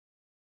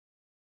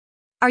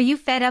Are you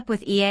fed up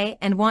with EA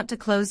and want to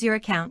close your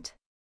account?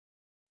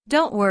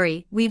 Don't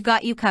worry, we've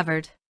got you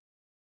covered.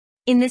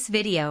 In this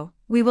video,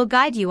 we will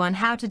guide you on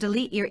how to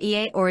delete your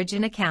EA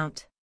Origin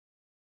account.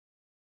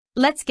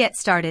 Let's get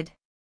started.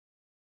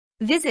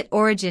 Visit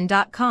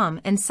origin.com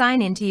and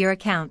sign into your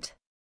account.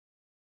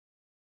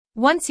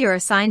 Once you're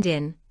signed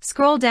in,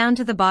 scroll down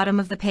to the bottom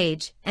of the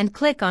page and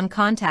click on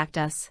Contact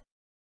Us.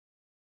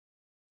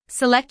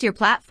 Select your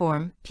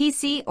platform,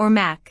 PC or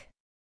Mac.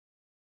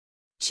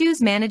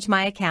 Choose Manage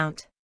My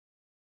Account.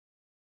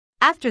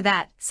 After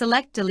that,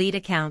 select Delete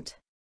Account.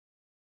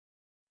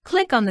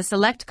 Click on the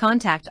Select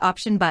Contact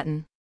option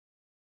button.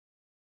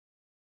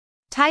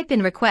 Type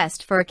in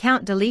Request for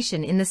Account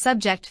Deletion in the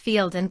subject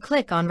field and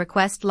click on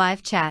Request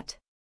Live Chat.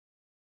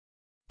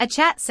 A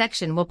chat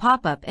section will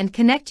pop up and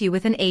connect you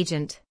with an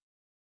agent.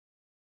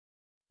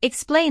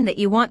 Explain that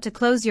you want to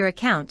close your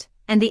account,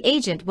 and the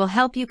agent will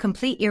help you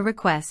complete your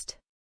request.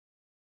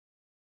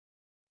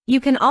 You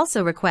can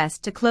also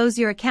request to close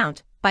your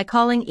account by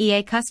calling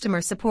EA customer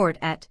support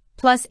at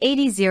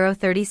 +80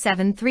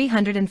 037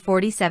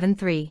 347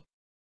 3.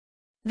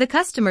 The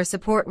customer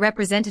support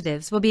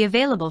representatives will be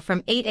available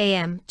from 8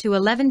 a.m. to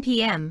 11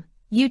 p.m.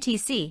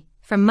 UTC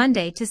from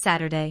Monday to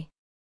Saturday.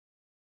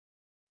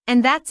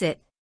 And that's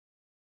it.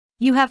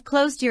 You have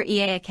closed your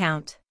EA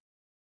account.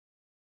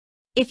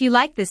 If you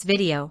like this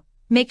video,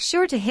 make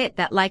sure to hit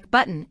that like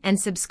button and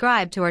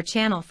subscribe to our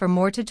channel for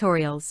more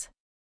tutorials.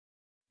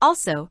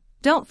 Also,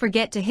 don't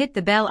forget to hit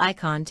the bell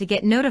icon to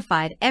get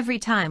notified every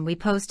time we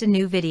post a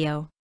new video.